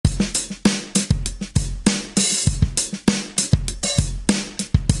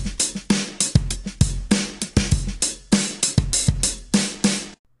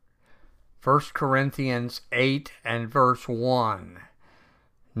1 Corinthians 8 and verse 1.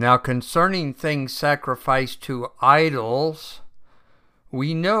 Now concerning things sacrificed to idols,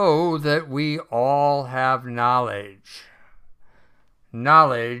 we know that we all have knowledge.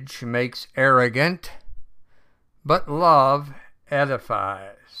 Knowledge makes arrogant, but love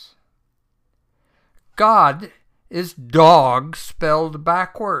edifies. God is dog spelled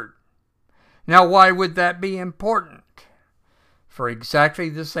backward. Now, why would that be important? For exactly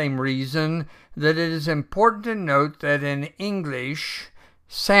the same reason that it is important to note that in English,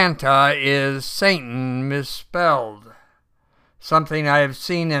 Santa is Satan misspelled. Something I have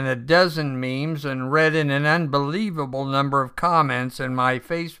seen in a dozen memes and read in an unbelievable number of comments in my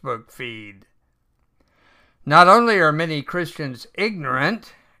Facebook feed. Not only are many Christians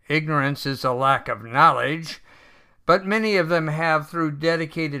ignorant, ignorance is a lack of knowledge, but many of them have, through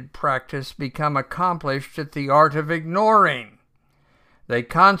dedicated practice, become accomplished at the art of ignoring. They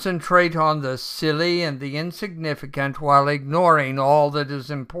concentrate on the silly and the insignificant while ignoring all that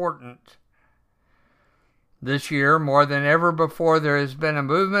is important. This year, more than ever before, there has been a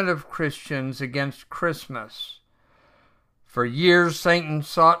movement of Christians against Christmas. For years, Satan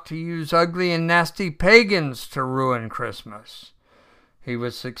sought to use ugly and nasty pagans to ruin Christmas. He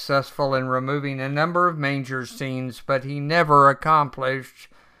was successful in removing a number of manger scenes, but he never accomplished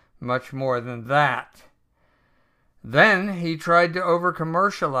much more than that. Then he tried to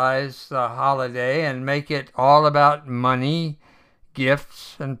over-commercialize the holiday and make it all about money,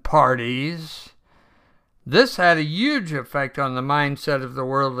 gifts, and parties. This had a huge effect on the mindset of the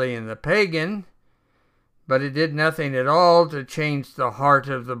worldly and the pagan, but it did nothing at all to change the heart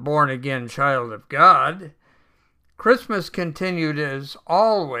of the born-again child of God. Christmas continued as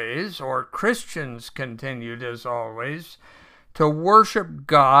always, or Christians continued as always, to worship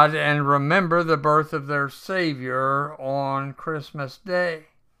God and remember the birth of their Savior on Christmas Day.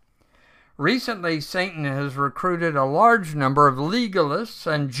 Recently, Satan has recruited a large number of legalists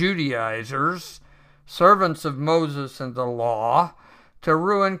and Judaizers, servants of Moses and the law, to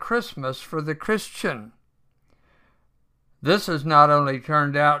ruin Christmas for the Christian. This has not only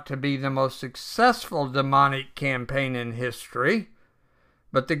turned out to be the most successful demonic campaign in history,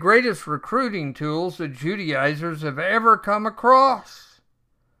 but the greatest recruiting tools the Judaizers have ever come across.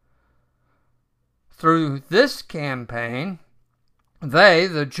 Through this campaign, they,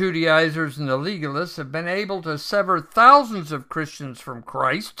 the Judaizers and the legalists, have been able to sever thousands of Christians from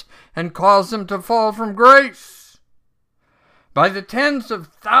Christ and cause them to fall from grace. By the tens of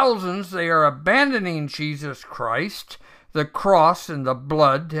thousands, they are abandoning Jesus Christ, the cross and the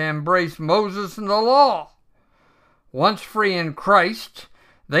blood, to embrace Moses and the law. Once free in Christ,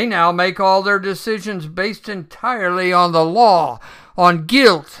 they now make all their decisions based entirely on the law, on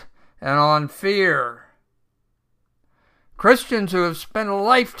guilt, and on fear. Christians who have spent a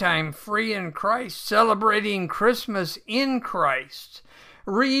lifetime free in Christ, celebrating Christmas in Christ,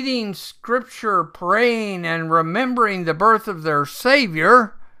 reading Scripture, praying, and remembering the birth of their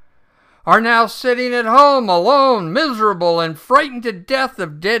Savior, are now sitting at home alone, miserable, and frightened to death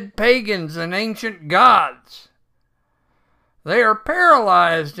of dead pagans and ancient gods. They are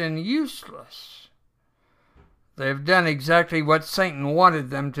paralyzed and useless. They have done exactly what Satan wanted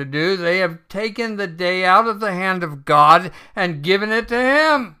them to do. They have taken the day out of the hand of God and given it to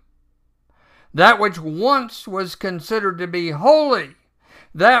him. That which once was considered to be holy,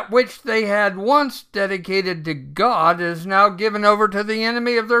 that which they had once dedicated to God, is now given over to the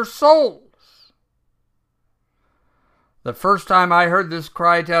enemy of their souls. The first time I heard this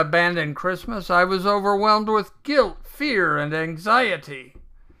cry to abandon Christmas, I was overwhelmed with guilt, fear, and anxiety.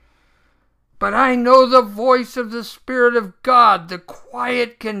 But I know the voice of the Spirit of God, the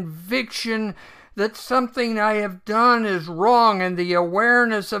quiet conviction that something I have done is wrong, and the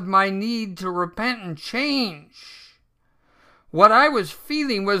awareness of my need to repent and change. What I was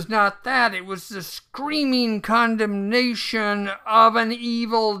feeling was not that. It was the screaming condemnation of an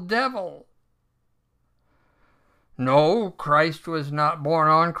evil devil. No, Christ was not born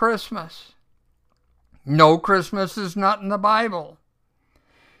on Christmas. No, Christmas is not in the Bible.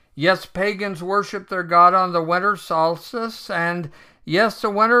 Yes, pagans worship their God on the winter solstice, and yes, the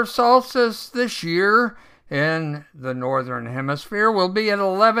winter solstice this year in the Northern Hemisphere will be at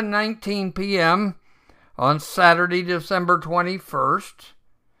 11:19 p.m. on Saturday, December 21st,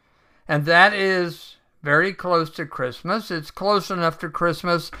 and that is very close to Christmas. It's close enough to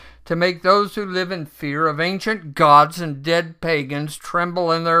Christmas to make those who live in fear of ancient gods and dead pagans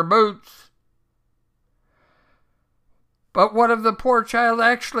tremble in their boots. But what of the poor child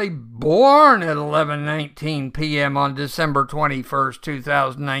actually born at 11:19 p.m. on December 21st,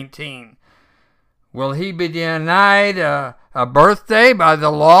 2019? Will he be denied a birthday by the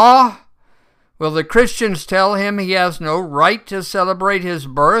law? Will the Christians tell him he has no right to celebrate his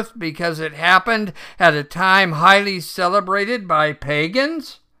birth because it happened at a time highly celebrated by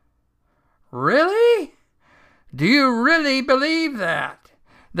pagans? Really? Do you really believe that?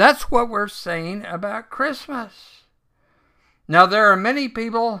 That's what we're saying about Christmas. Now, there are many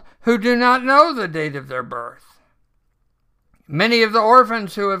people who do not know the date of their birth. Many of the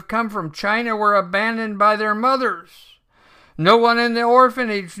orphans who have come from China were abandoned by their mothers. No one in the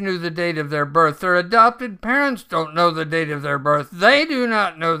orphanage knew the date of their birth. Their adopted parents don't know the date of their birth. They do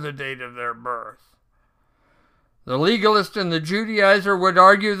not know the date of their birth. The legalist and the Judaizer would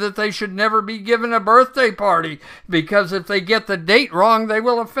argue that they should never be given a birthday party because if they get the date wrong, they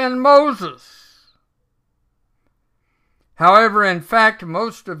will offend Moses. However, in fact,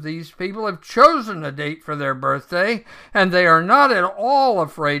 most of these people have chosen a date for their birthday, and they are not at all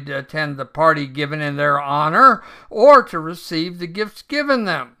afraid to attend the party given in their honor or to receive the gifts given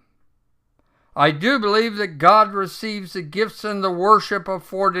them. I do believe that God receives the gifts and the worship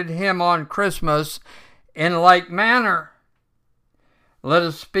afforded him on Christmas in like manner. Let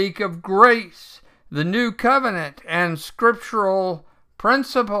us speak of grace, the new covenant, and scriptural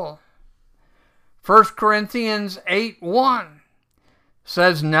principle. 1 Corinthians 8:1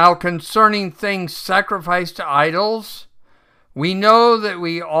 says, "Now concerning things sacrificed to idols, we know that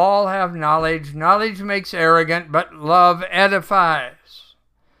we all have knowledge. Knowledge makes arrogant, but love edifies."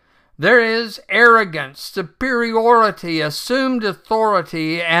 There is arrogance, superiority, assumed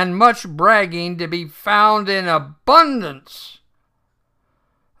authority, and much bragging to be found in abundance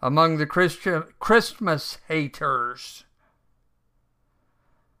among the Christmas haters.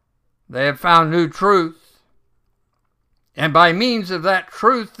 They have found new truth, and by means of that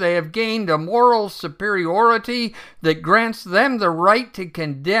truth they have gained a moral superiority that grants them the right to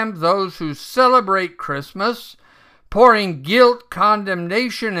condemn those who celebrate Christmas, pouring guilt,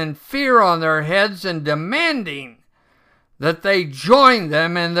 condemnation, and fear on their heads and demanding that they join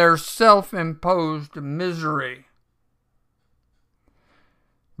them in their self-imposed misery.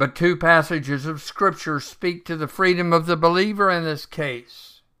 But two passages of Scripture speak to the freedom of the believer in this case.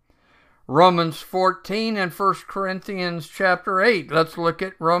 Romans 14 and 1 Corinthians chapter 8. Let's look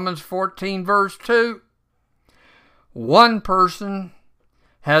at Romans 14 verse 2. One person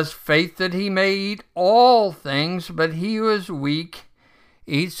has faith that he may eat all things, but he who is weak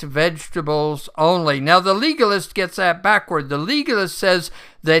eats vegetables only. Now the legalist gets that backward. The legalist says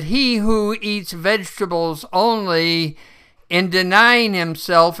that he who eats vegetables only, in denying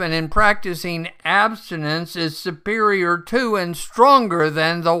himself and in practicing abstinence, is superior to and stronger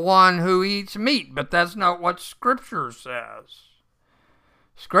than the one who eats meat. But that's not what Scripture says.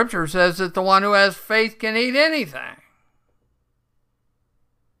 Scripture says that the one who has faith can eat anything.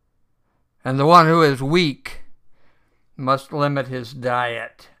 And the one who is weak must limit his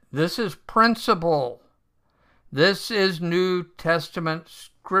diet. This is principle. This is New Testament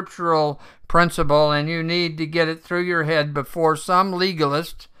scriptural principle, and you need to get it through your head before some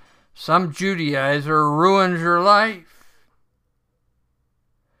legalist, some Judaizer ruins your life.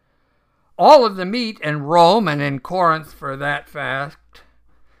 All of the meat in Rome, and in Corinth for that fact,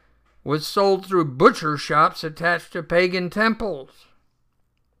 was sold through butcher shops attached to pagan temples.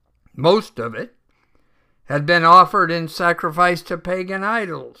 Most of it had been offered in sacrifice to pagan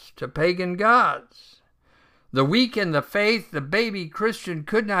idols, to pagan gods. The weak in the faith, the baby Christian,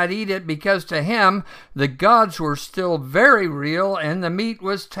 could not eat it because to him the gods were still very real and the meat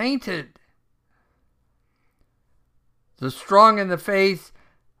was tainted. The strong in the faith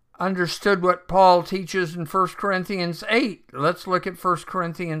understood what Paul teaches in 1 Corinthians 8. Let's look at 1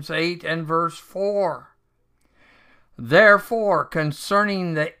 Corinthians 8 and verse 4. "Therefore,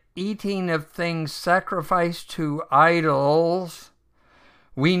 concerning the eating of things sacrificed to idols,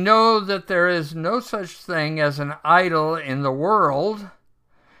 we know that there is no such thing as an idol in the world,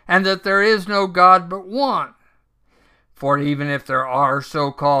 and that there is no God but one. For even if there are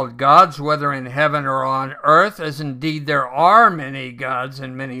so-called gods, whether in heaven or on earth, as indeed there are many gods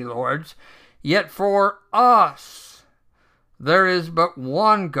and many lords, yet for us there is but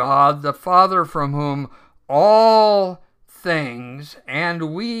one God, the Father, from whom all things,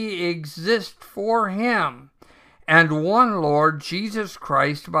 and we exist for him, and one Lord, Jesus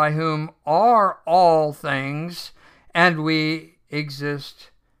Christ, by whom are all things, and we exist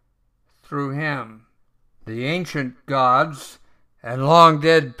through him." The ancient gods and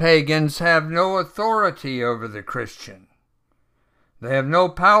long-dead pagans have no authority over the Christian. They have no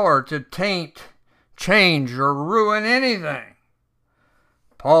power to taint, change, or ruin anything.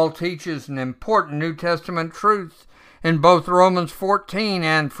 Paul teaches an important New Testament truth in both Romans 14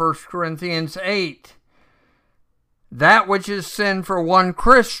 and 1 Corinthians 8. That which is sin for one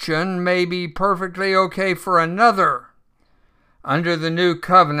Christian may be perfectly okay for another. Under the new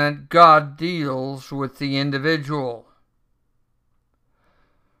covenant, God deals with the individual.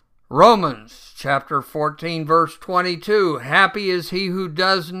 Romans chapter 14, verse 22, happy is he who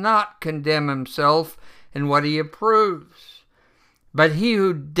does not condemn himself in what he approves, but he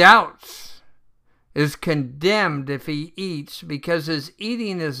who doubts is condemned if he eats, because his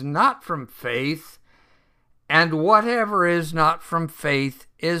eating is not from faith, and whatever is not from faith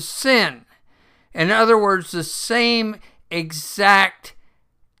is sin. In other words, the same exact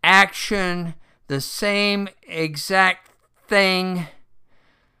action, the same exact thing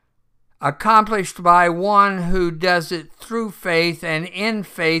accomplished by one who does it through faith and in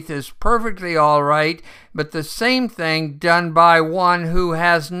faith is perfectly all right, but the same thing done by one who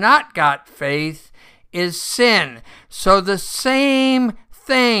has not got faith is sin. So the same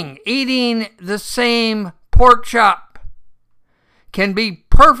thing, eating the same pork chop, can be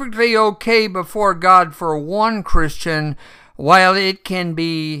perfectly okay before God for one Christian, while it can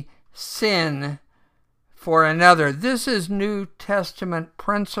be sin for another. This is New Testament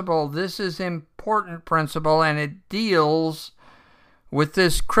principle. This is important principle, and it deals with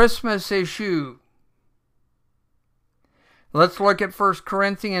this Christmas issue. Let's look at 1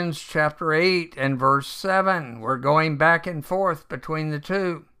 Corinthians chapter 8 and verse 7. We're going back and forth between the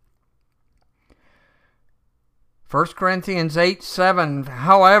two. 1 Corinthians 8:7,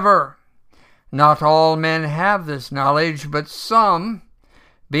 however, not all men have this knowledge, but some,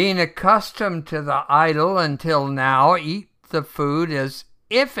 being accustomed to the idol until now, eat the food as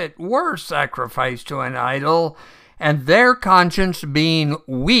if it were sacrificed to an idol, and their conscience being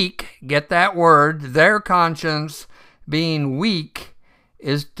weak, get that word, their conscience being weak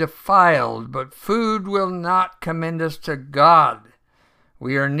is defiled, but food will not commend us to God.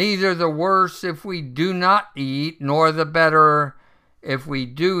 We are neither the worse if we do not eat, nor the better if we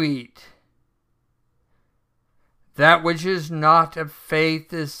do eat. That which is not of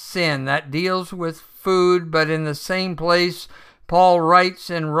faith is sin. That deals with food, but in the same place, Paul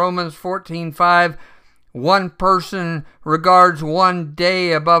writes in Romans 14:5, one person regards one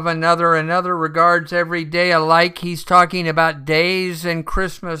day above another, another regards every day alike. He's talking about days, and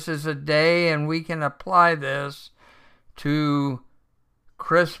Christmas is a day, and we can apply this to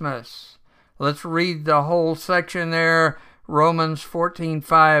Christmas. Let's read the whole section there. Romans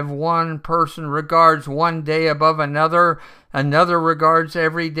 14:5, one person regards one day above another, another regards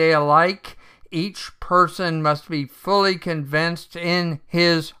every day alike. Each person must be fully convinced in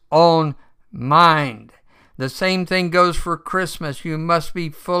his own mind. The same thing goes for Christmas. You must be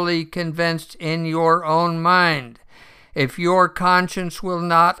fully convinced in your own mind. If your conscience will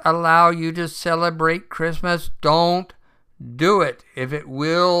not allow you to celebrate Christmas, don't do it. If it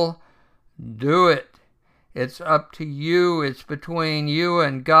will, do it. It's up to you. It's between you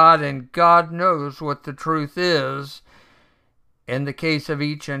and God knows what the truth is in the case of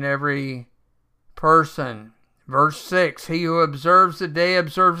each and every person. Verse 6, he who observes the day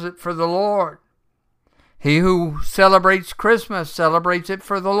observes it for the Lord. He who celebrates Christmas celebrates it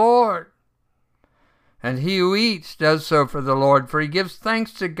for the Lord. And he who eats does so for the Lord, for he gives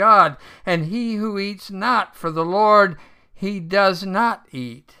thanks to God. And he who eats not for the Lord, he does not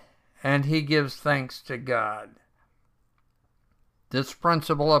eat, and he gives thanks to God. This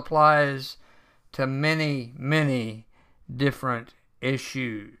principle applies to many, many different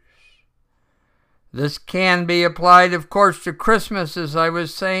issues. This can be applied, of course, to Christmas, as I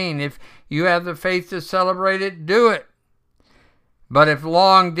was saying. If you have the faith to celebrate it, do it. But if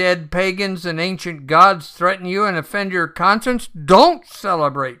long-dead pagans and ancient gods threaten you and offend your conscience, don't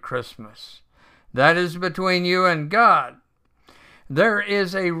celebrate Christmas. That is between you and God. There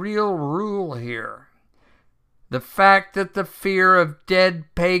is a real rule here. The fact that the fear of dead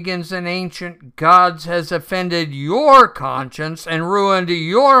pagans and ancient gods has offended your conscience and ruined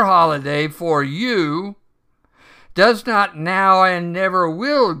your holiday for you does not now and never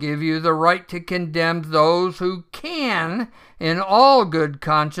will give you the right to condemn those who can, in all good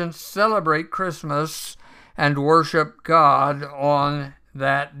conscience, celebrate Christmas and worship God on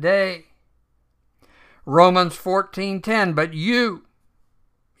that day. Romans 14:10, but you,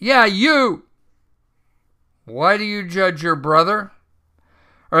 you, why do you judge your brother?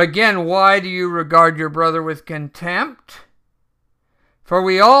 Or again, why do you regard your brother with contempt? For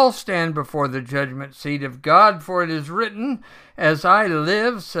we all stand before the judgment seat of God, for it is written, as I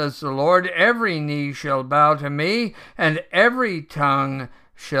live, says the Lord, every knee shall bow to me, and every tongue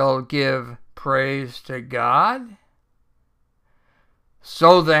shall give praise to God.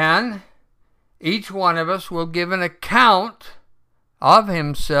 So then, each one of us will give an account of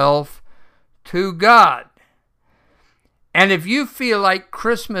himself to God. And if you feel like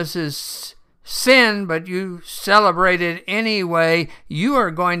Christmas is sin, but you celebrate it anyway, you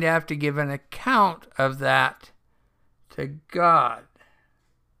are going to have to give an account of that to God.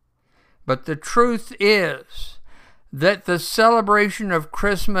 But the truth is that the celebration of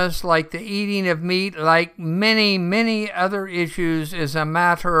Christmas, like the eating of meat, like many, many other issues, is a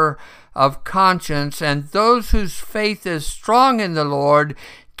matter of conscience, and those whose faith is strong in the Lord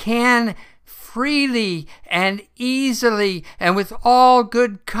can freely and easily and with all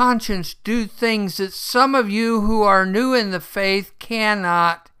good conscience do things that some of you who are new in the faith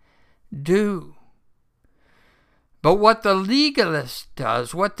cannot do. But what the legalist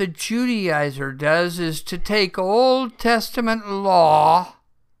does, what the Judaizer does, is to take Old Testament law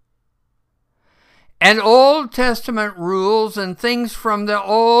and Old Testament rules and things from the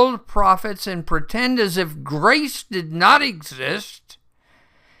old prophets and pretend as if grace did not exist.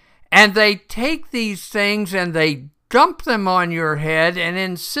 And they take these things and they dump them on your head and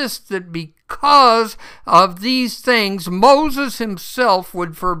insist that because of these things, Moses himself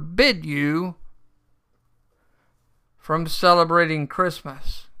would forbid you from celebrating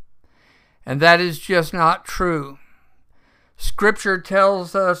Christmas. And that is just not true. Scripture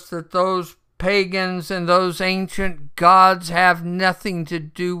tells us that those pagans and those ancient gods have nothing to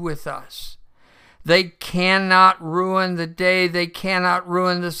do with us. They cannot ruin the day. They cannot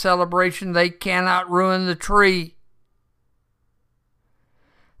ruin the celebration. They cannot ruin the tree.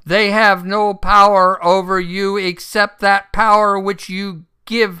 They have no power over you except that power which you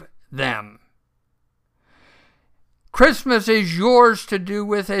give them. Christmas is yours to do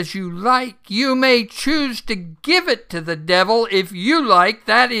with as you like. You may choose to give it to the devil if you like.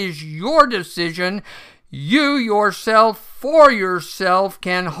 That is your decision. You yourself, for yourself,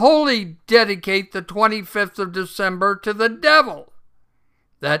 can wholly dedicate the 25th of December to the devil.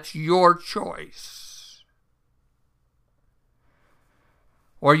 That's your choice.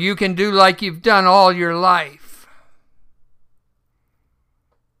 Or you can do like you've done all your life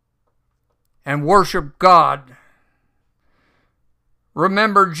and worship God.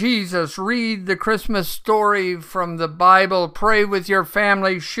 Remember Jesus, read the Christmas story from the Bible, pray with your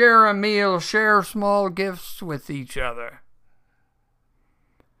family, share a meal, share small gifts with each other,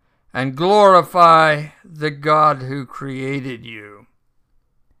 and glorify the God who created you.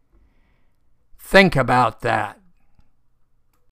 Think about that.